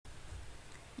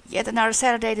Yet another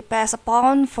Saturday to pass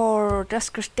upon for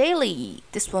Duskers Daily.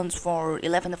 This one's for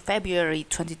 11th of February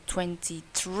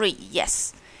 2023.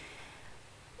 Yes.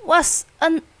 Was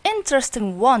an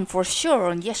interesting one for sure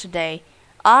on yesterday.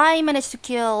 I managed to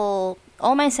kill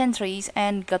all my sentries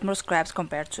and got more scraps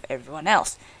compared to everyone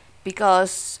else.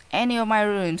 Because any of my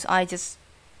rooms I just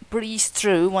breezed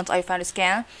through once I found a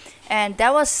scan. And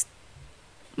that was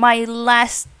my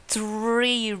last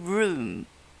 3 room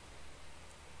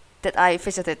that I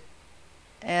visited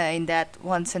in that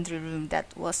one sentry room.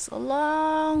 That was a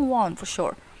long one for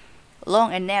sure.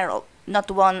 Long and narrow. Not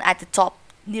the one at the top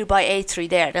nearby A3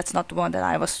 there. That's not the one that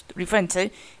I was referring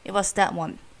to. It was that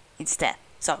one instead.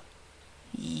 So,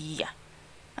 yeah.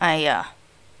 There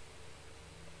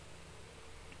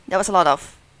was a lot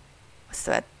of, what's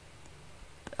that?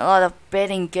 A lot of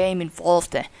betting game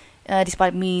involved there.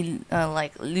 Despite me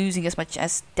like losing as much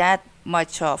as that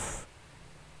much of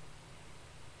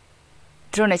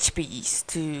drone HPs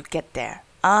to get there.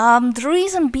 The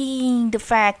reason being the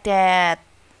fact that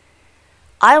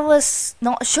I was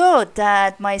not sure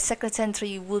that my second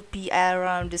sentry would be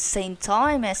around the same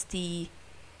time as the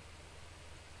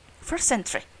first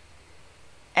sentry.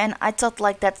 And I thought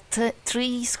like that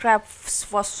 3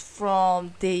 scraps was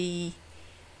from the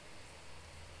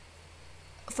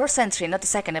first sentry, not the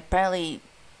second. Apparently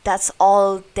that's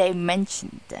all they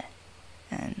mentioned.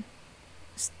 And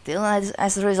still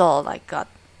as a result I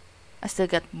still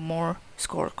got more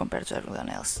score compared to everyone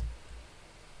else.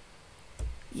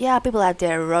 Yeah, people had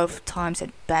their rough times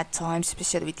and bad times,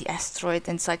 especially with the asteroid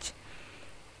and such.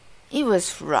 It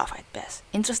was rough at best.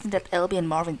 Interesting that LB and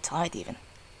Marvin tied even.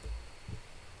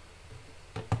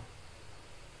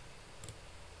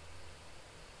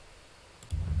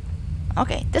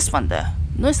 Okay, this one though.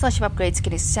 No slashing upgrade,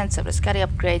 skin is sensor, the Scotty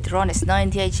upgrade, Ron is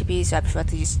 90 HP, so I prefer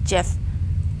to use Jeff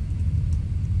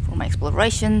for my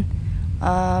exploration.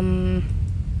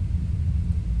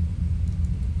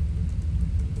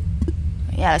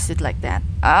 Yeah, let's do it like that.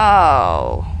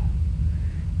 Oh,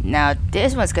 now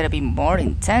this one's gonna be more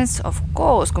intense, of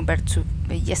course, compared to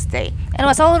yesterday. And it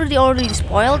was already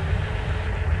spoiled.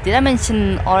 Did I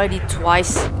mention already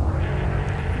twice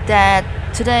that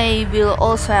today we'll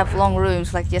also have long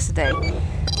rooms like yesterday?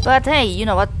 But hey, you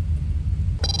know what?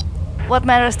 What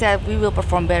matters that we will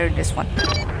perform better in this one.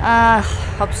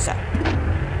 Hope so.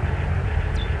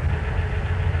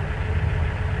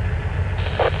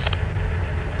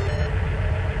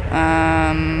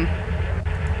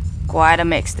 Quite a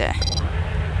mix there.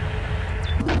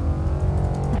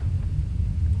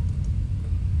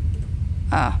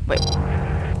 Wait.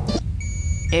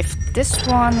 If this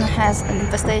one has an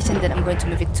infestation, then I'm going to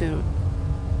move it to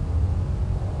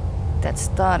that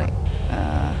starting,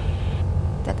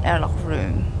 that airlock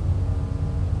room.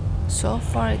 So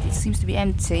far it seems to be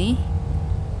empty.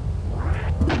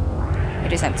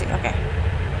 It is empty, okay.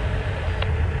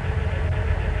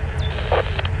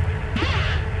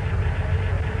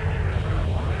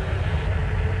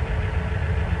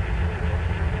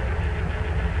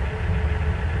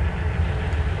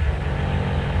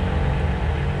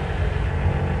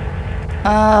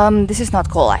 This is not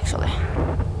cool actually.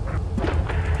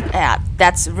 Yeah,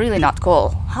 that's really not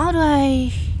cool. How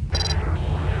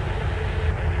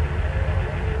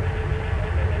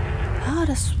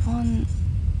does one...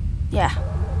 Yeah,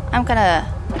 I'm gonna...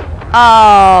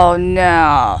 Oh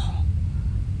no.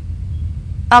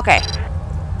 Okay.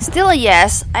 Still a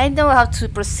yes. I know how to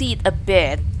proceed a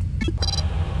bit.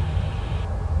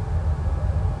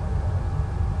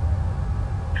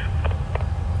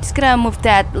 Just gonna move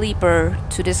that leaper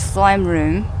to this slime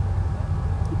room,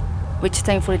 which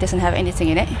thankfully doesn't have anything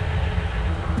in it.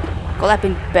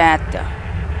 Collapsing bad though.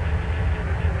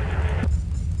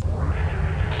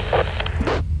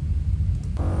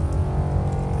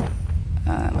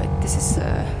 Wait, this is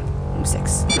room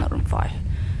 6, not room 5.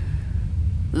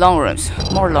 Long rooms,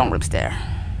 more long rooms there.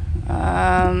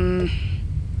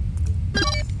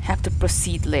 Have to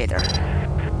proceed later.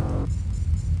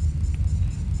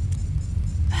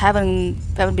 Haven't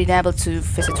been able to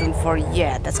visit room 4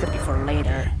 yet. That's gonna be for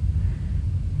later.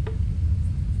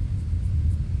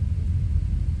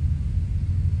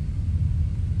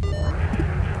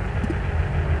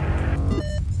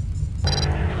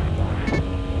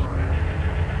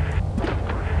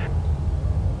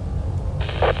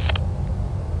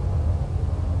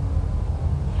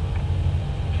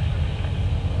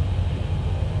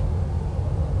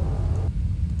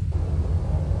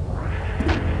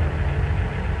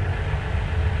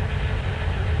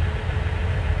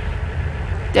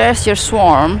 There's your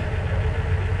swarm.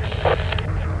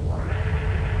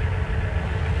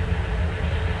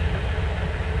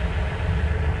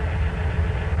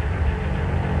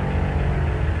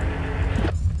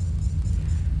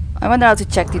 I wonder how to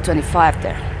check D25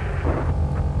 there.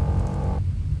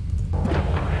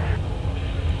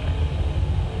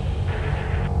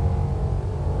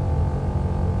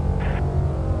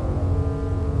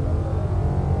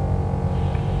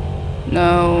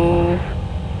 No...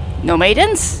 No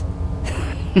maidens?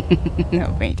 No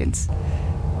maidens.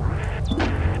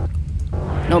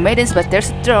 No maidens, but there's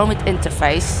a drone with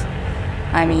interface.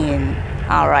 I mean,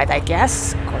 alright, I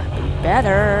guess. Could have been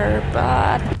better,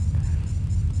 but...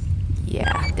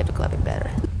 yeah, definitely could have been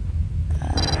better.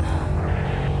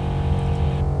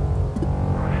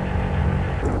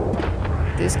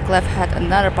 This clef had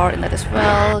another power in it as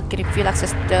well. Getting field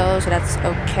access though, so that's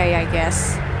okay, I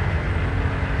guess.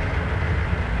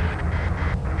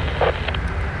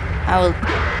 I will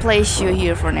place you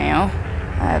here for now.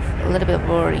 I have a little bit of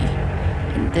worry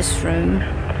in this room.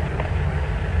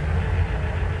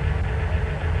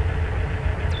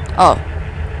 Oh,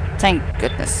 thank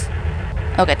goodness.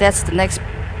 Okay, that's the next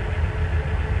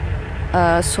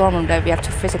swarm room that we have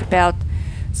to visit about.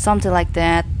 Something like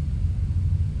that.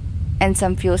 And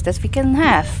some fuels that we can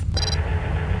have.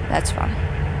 That's fun.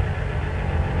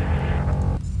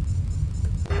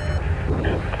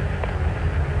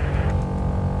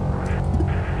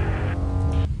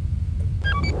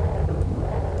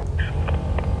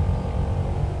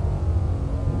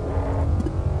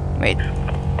 Wait.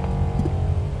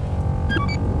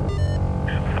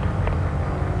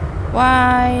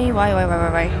 Why?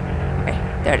 Okay,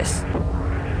 there it is.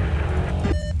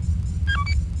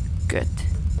 Good.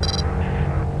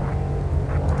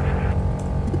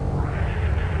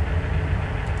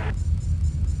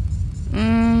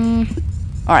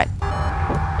 Alright.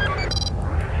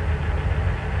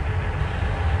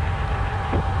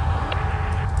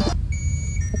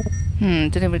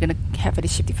 Don't think we're gonna have any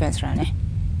ship defense around, eh?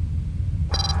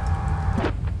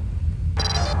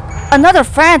 Another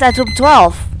friend at room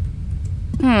 12!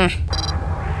 I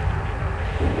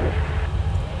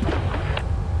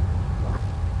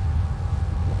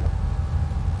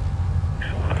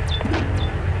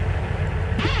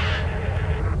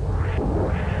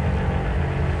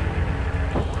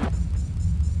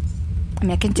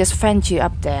mean, I can just friend you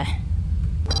up there.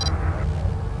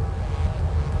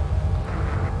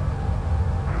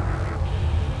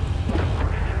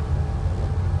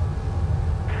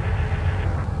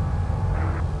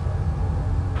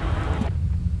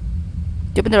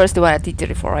 The open door is the one at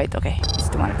D34, right? Okay, it's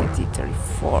the one at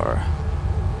D34.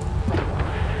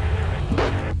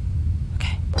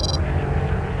 Okay.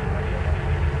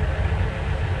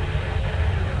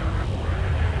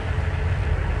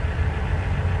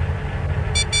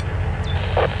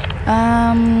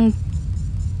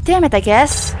 Damn it, I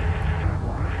guess.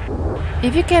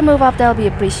 If you can move up, that'll be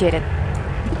appreciated.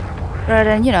 Rather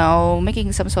than, you know,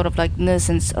 making some sort of like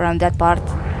nuisance around that part.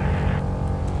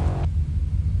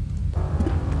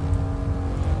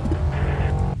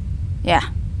 Yeah,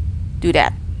 do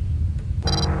that.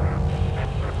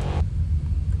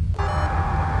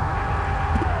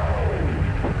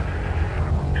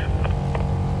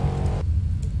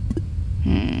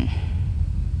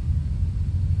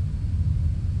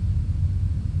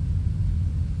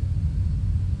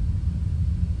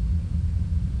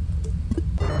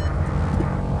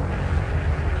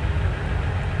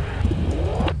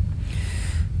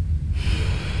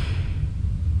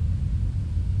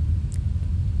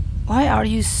 Why are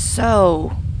you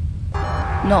so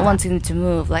not wanting to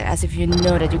move, like as if you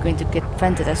know that you're going to get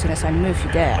vented as soon as I move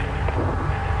you there?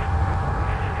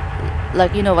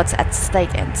 Like you know what's at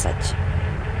stake and such.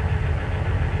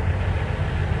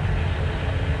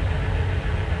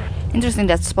 Interesting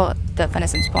that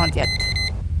venison spawned yet.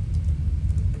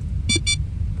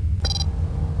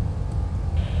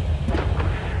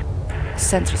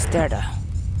 Sentry's there though.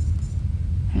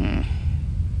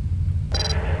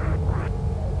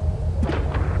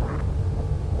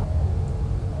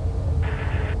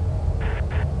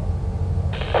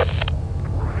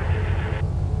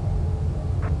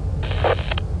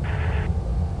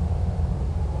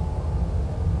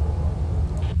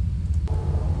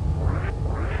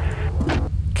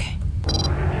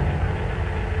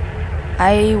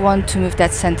 I want to move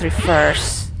that sentry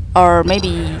first, or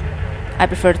maybe I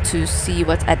prefer to see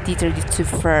what's at D32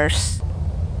 first.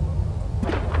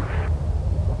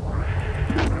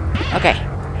 Okay,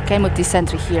 can move this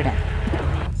sentry here then.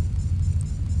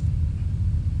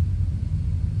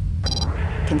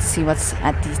 Can see what's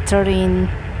at D13.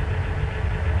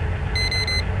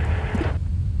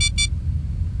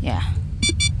 Yeah.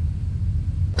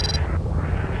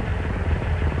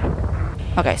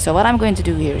 Okay, so what I'm going to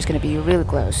do here is going to be really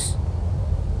close.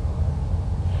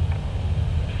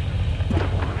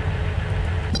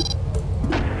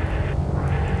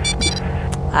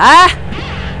 Ah!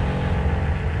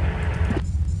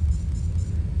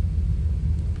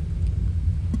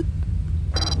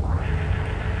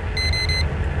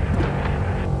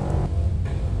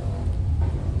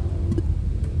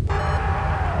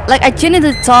 Like, I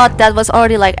genuinely thought that was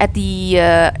already like at the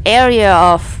area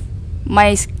of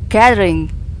my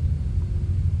gathering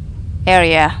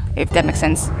area, if that makes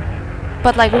sense.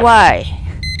 But like, why?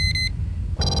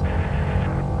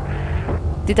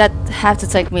 Did that have to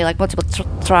take me like multiple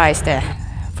tries there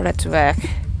for that to work?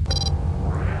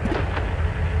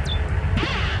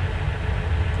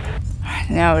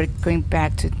 Now we're going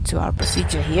back to our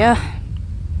procedure here.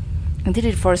 And did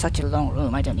it for such a long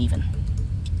room? I don't even.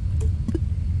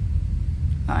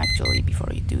 Actually, before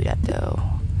you do that though,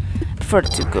 I prefer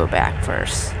to go back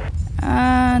first. Do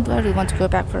I really want to go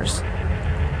back first?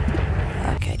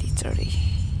 Okay, D30.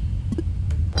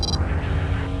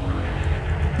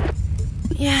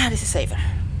 Yeah, this is safer.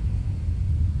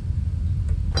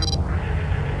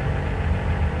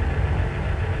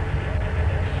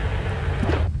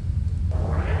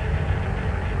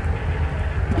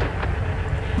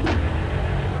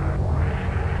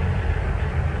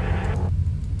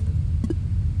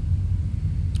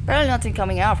 Barely nothing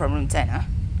coming out from room 10, huh?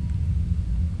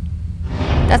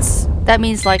 That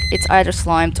means like it's either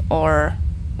slimed or,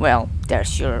 well,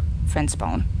 there's your fence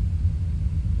spawn.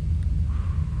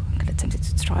 I'm gonna attempt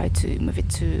to try to move it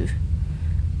to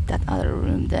that other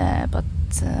room there, but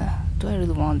do I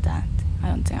really want that? I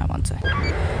don't think I want to.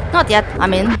 Not yet. I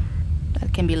mean,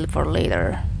 that can be for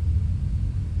later.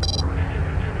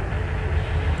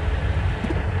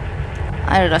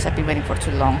 I realize I've been waiting for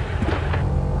too long.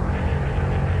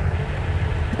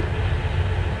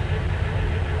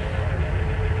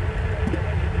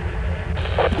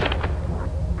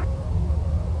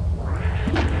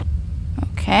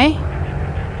 Okay.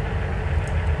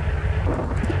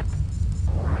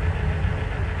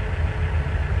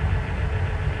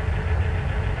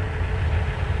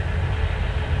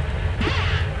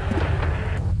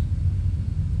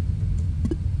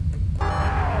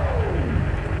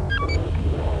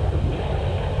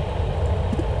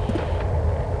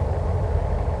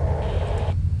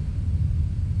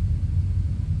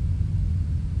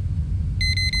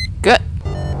 Good.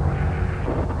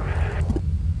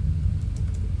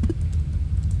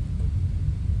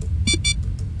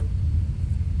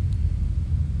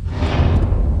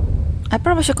 I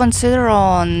probably should consider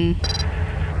on.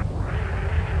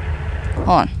 Hold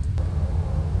on.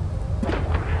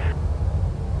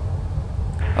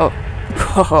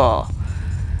 Oh,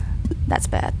 that's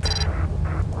bad.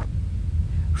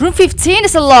 Room 15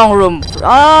 is a long room.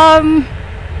 I'm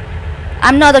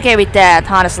not okay with that,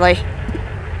 honestly.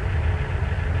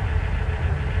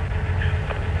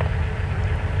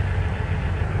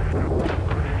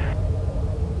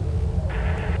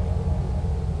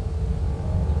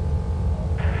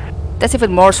 There's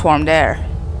even more swarm there.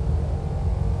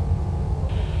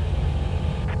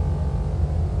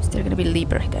 Is there gonna be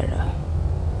Leaper there though?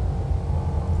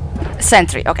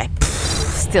 Sentry, okay.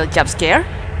 Pfft, still jump scare.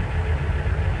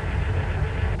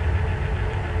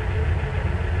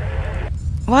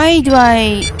 Why do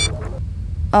I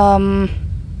oh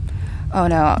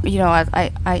no, you know what,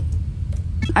 I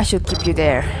should keep you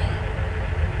there.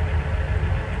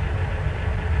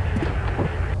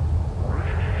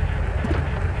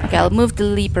 Okay, I'll move the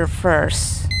Leaper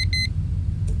first.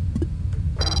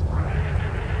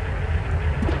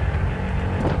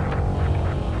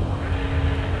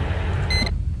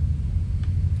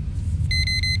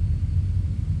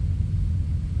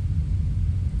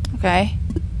 Okay.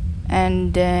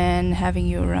 And then having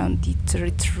you around the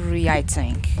territory, I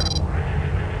think.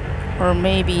 Or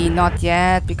maybe not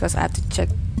yet, because I have to check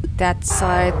that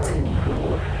side.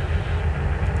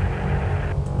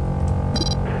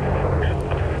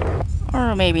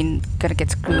 Or maybe gonna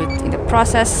get screwed in the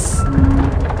process.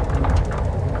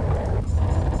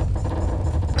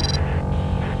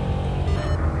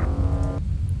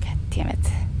 God damn it.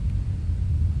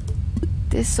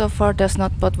 This so far does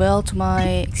not bode well to my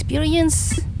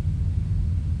experience.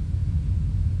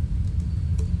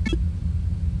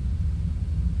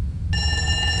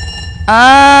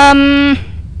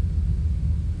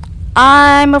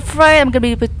 I'm afraid I'm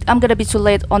gonna be too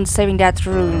late on saving that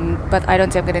room, but I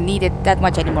don't think I'm gonna need it that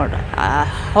much anymore. I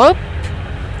hope.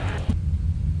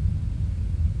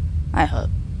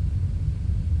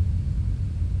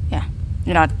 Yeah,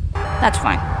 you know what? That's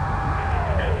fine.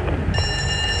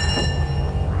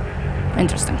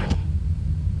 Interesting.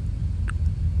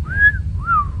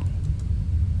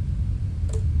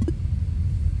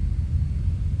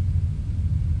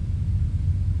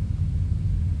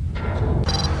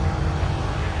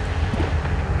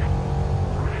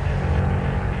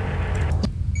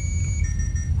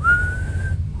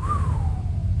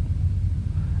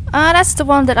 That's the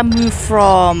one that I moved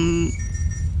from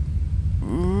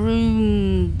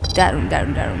room. That room.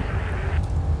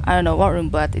 I don't know what room,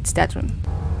 but it's that room.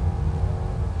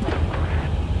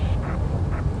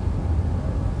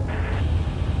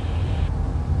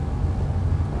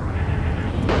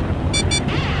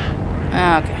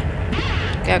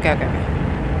 Okay.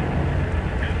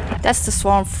 That's the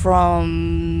swarm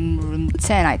from room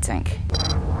 10, I think.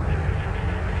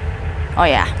 Oh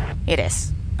yeah, it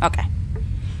is. Okay.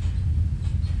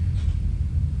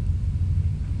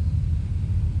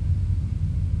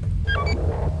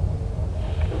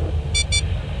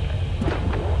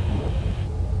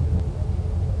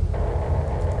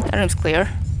 That room's clear.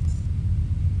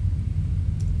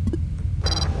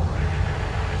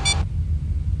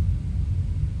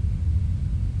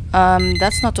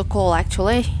 That's not a call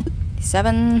actually.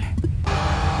 7, 2.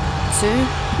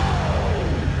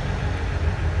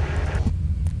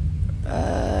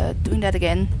 Doing that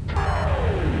again.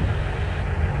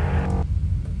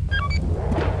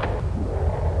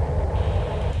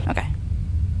 Okay.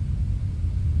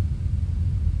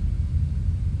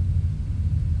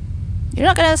 You're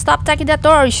not gonna stop taking that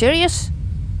door, are you serious?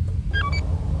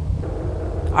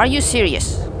 Are you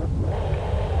serious?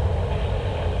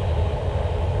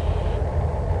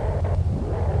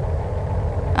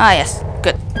 Ah yes,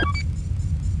 good.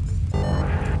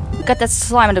 Got that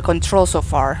slime under control so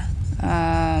far.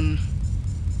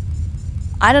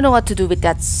 I don't know what to do with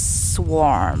that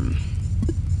swarm.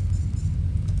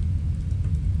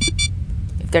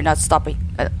 If they're not stopping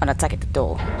on attacking the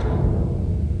door.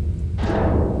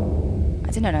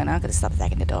 I think they're not gonna stop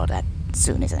attacking the door that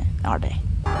soon, isn't it? Are they?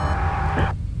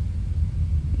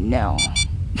 No.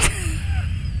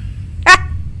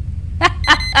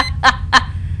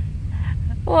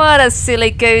 What a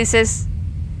silly gooses.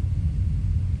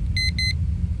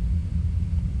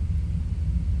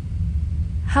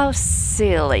 How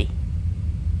silly.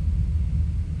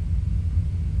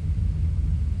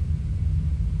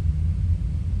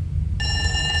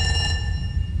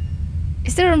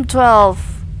 Is there room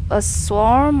 12 a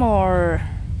swarm or...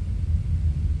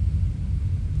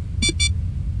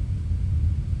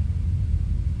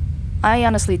 I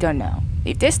honestly don't know.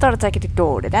 If they start attacking the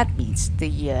door, that means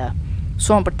the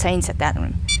swarm pertains at that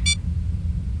room.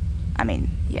 I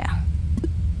mean, yeah.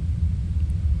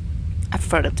 I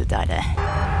prefer them to die there.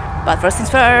 But first things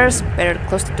first, better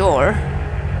close the door.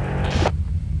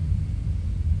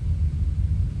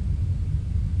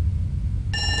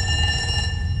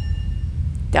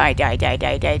 Die.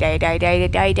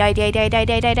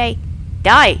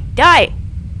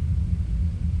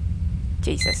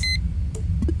 Jesus.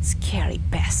 Scary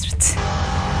bastards.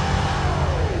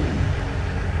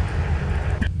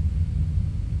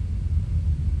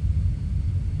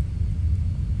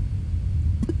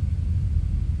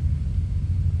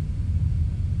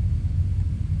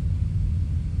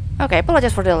 Okay,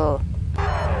 apologize for the little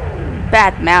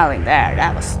bad mouthing there.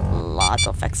 That was a lot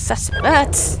of excessive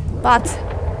words, but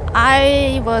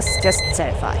I was just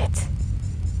terrified.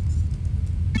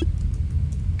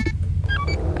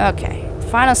 Okay,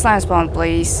 final slime spawn,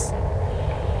 please.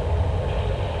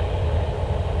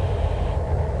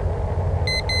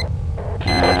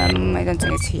 I don't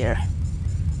think it's here.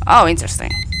 Oh,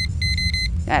 interesting.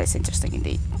 That is interesting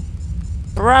indeed.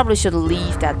 Probably should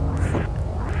leave that.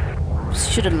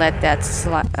 Shouldn't let that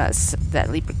that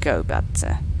leaper go, but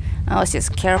I was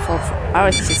just careful. I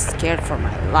was just scared for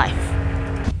my life.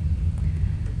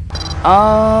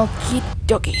 Okie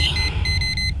dokie.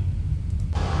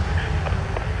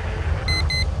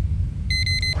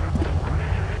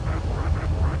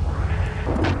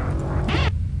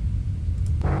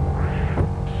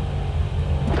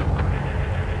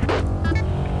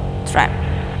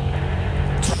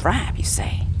 Trap, you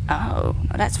say? Oh,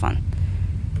 no, that's fun.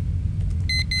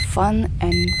 Fun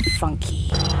and funky.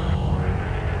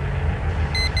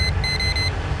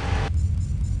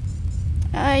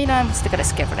 You know, I'm still gonna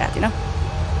skip for that, you know?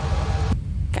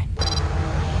 Okay.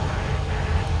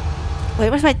 Wait,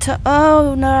 where's my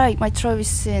oh, no, right, my throw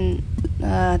is in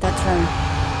that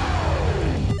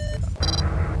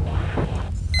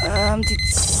room. Did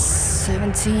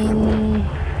 17...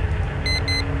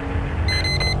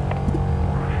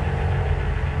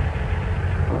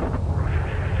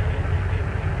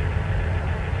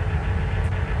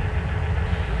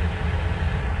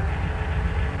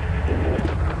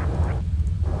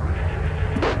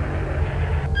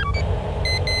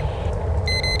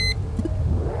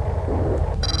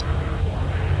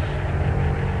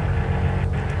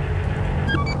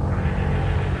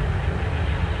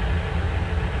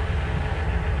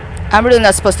 I'm really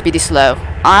not supposed to be this low.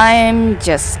 I'm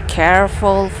just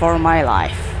careful for my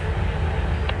life.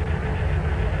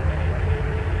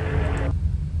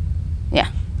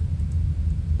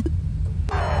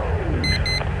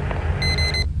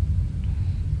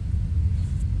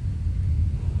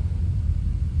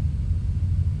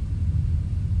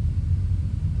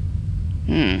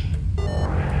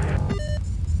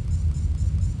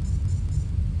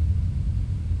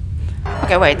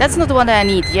 Okay, wait, that's not the one that I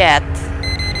need yet.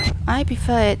 I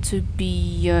prefer it to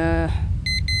be I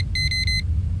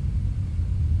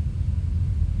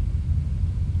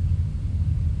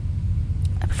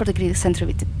prefer the grid center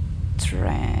with the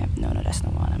trap. No, that's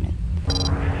not what I mean.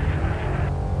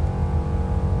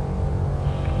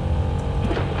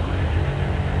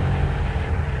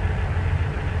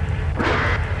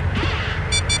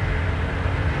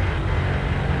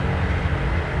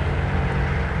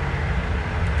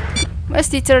 Where's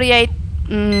deteriorate?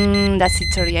 That's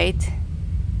deteriorate.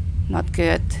 Not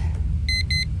good.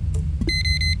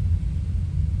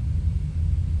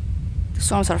 The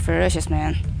storms are ferocious,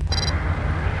 man.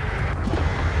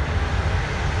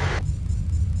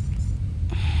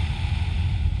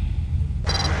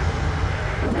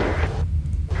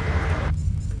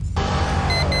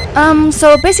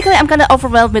 So basically I'm kinda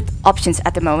overwhelmed with options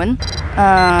at the moment,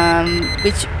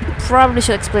 which probably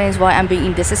should explain why I'm being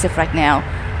indecisive right now.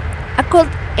 I could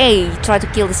A, try to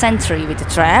kill the sentry with the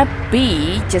trap,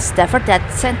 B, just divert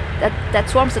that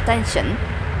swarm's attention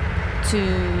to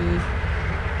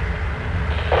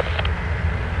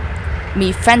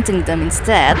me venting them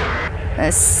instead,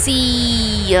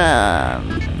 C,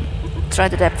 try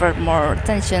to divert more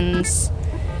attentions,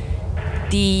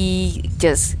 D,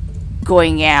 just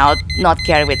going out, not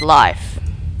carry with life.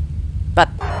 But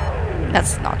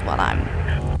that's not what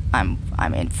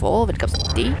I'm in for when it comes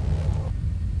to D.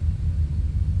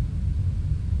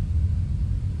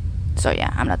 So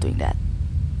yeah, I'm not doing that.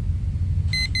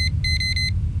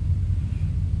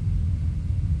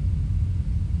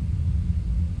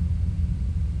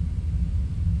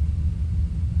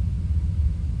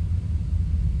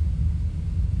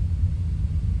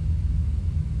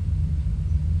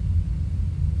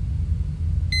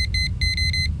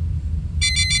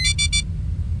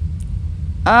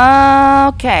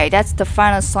 Okay, that's the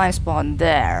final slime spawn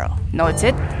there. No, it's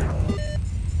it.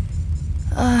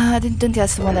 I didn't think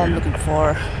that's the one that I'm looking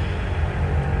for.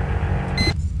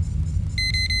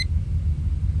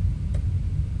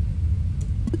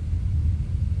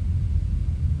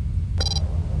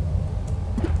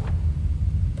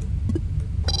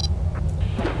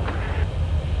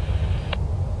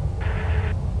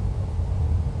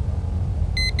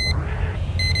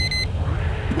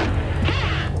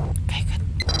 Okay, good.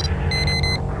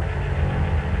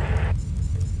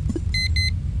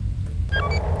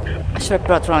 I should have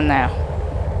brought Ron now.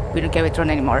 We don't get with Ron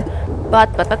anymore.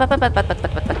 But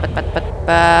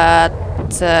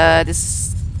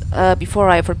this before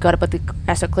I forgot about the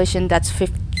astral collision. That's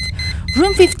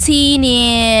room 15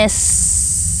 is.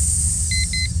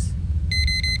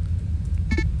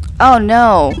 Oh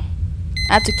no!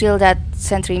 I have to kill that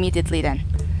sentry immediately then.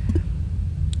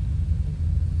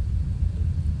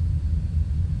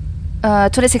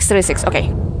 2636. Okay,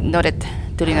 noted.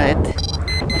 Duly noted.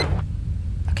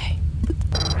 Okay,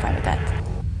 fine with that.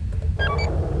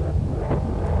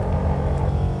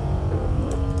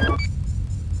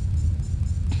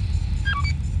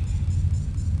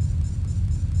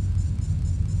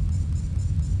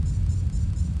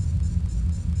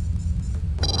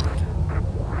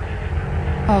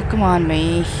 Oh, come on,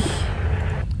 me.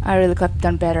 I really could have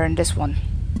done better in this one.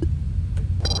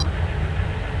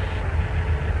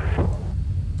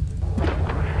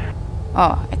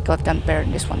 Oh, I could have done better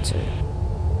in this one too.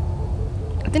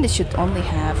 I think it should only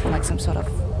have like some sort of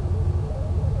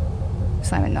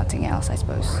slime and nothing else, I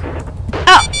suppose.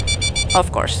 Oh!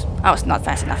 Of course, I was not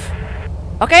fast enough.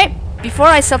 Okay, before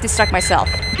I self-destruct myself.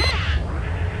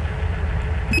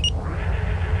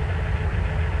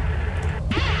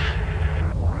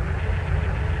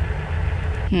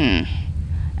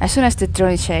 As soon as the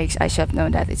drone shakes, I should have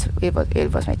known that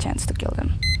it was my chance to kill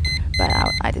them. But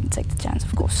I didn't take the chance,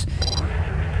 of course.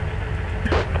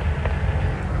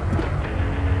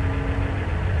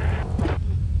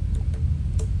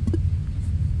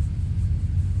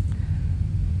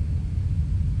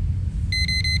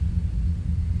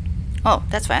 Oh,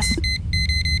 that's fast.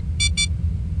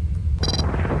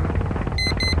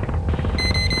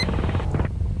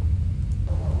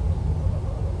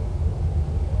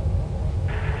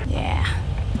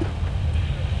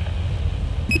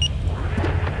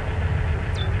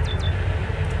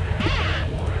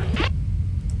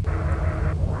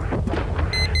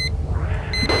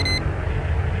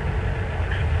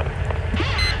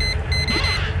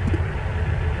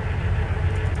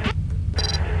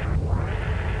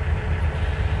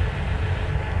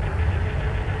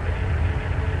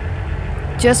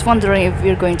 Just wondering if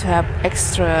we're going to have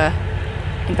extra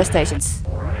infestations.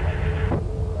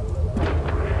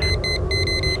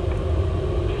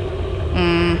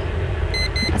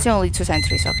 That's only 2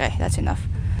 sentries. Okay, that's enough.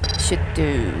 Should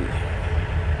do.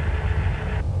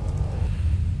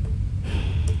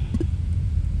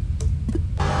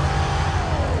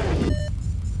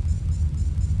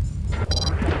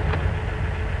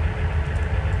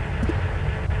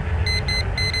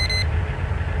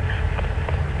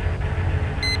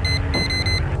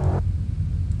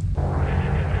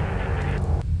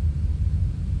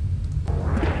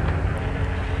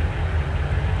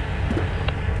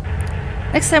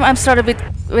 Next time I'm started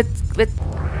with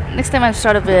next time I'm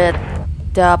started with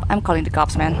I'm calling the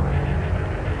cops, man.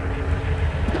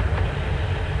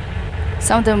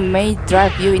 Some of them may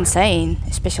drive you insane,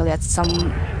 especially at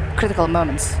some critical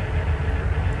moments.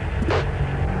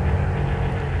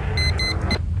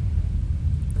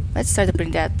 Let's try to bring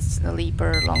that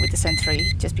leaper along with the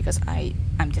sentry, just because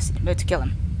I'm just in the mood to kill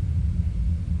him.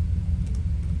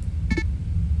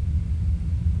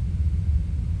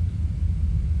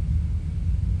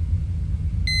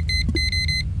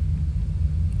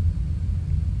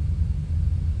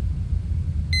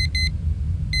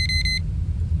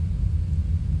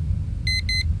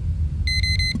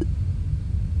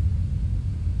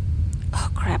 Oh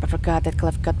crap, I forgot that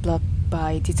Clef got blocked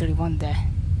by D31 there.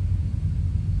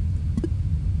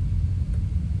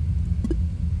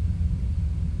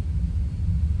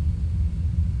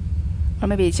 Or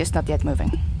maybe it's just not yet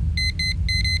moving.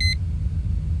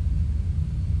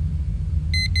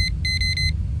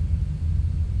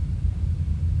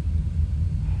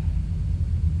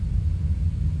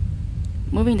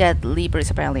 Moving that lever is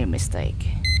apparently a mistake.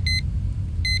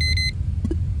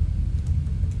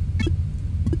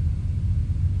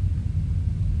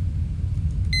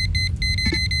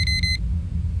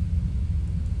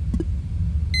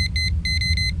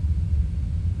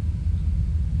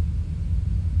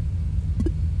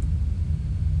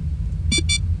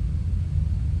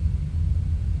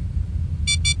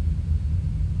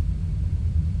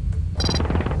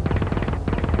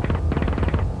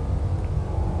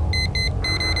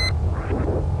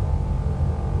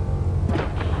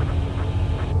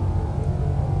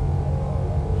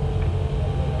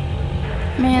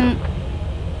 Man,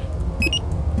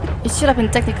 it should have been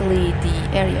technically the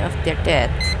area of their death.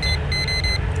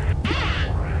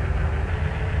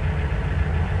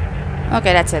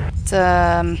 Okay, that's it.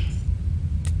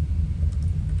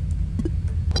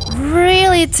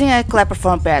 Really think I could have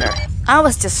performed better. I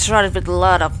was just shrouded with a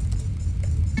lot of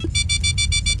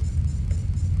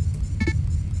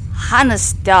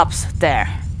honest stops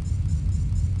there.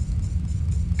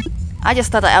 I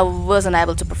just thought I wasn't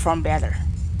able to perform better.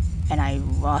 And I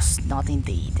was not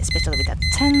indeed, especially with that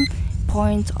 10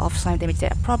 points of slime damage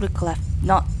that I probably could have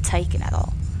not taken at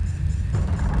all.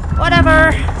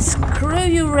 Whatever, screw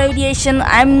you radiation,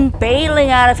 I'm bailing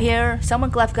out of here.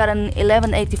 Someone could have got an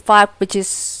 1185, which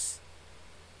is...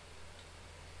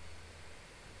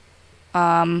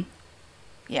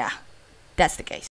 yeah, that's the case.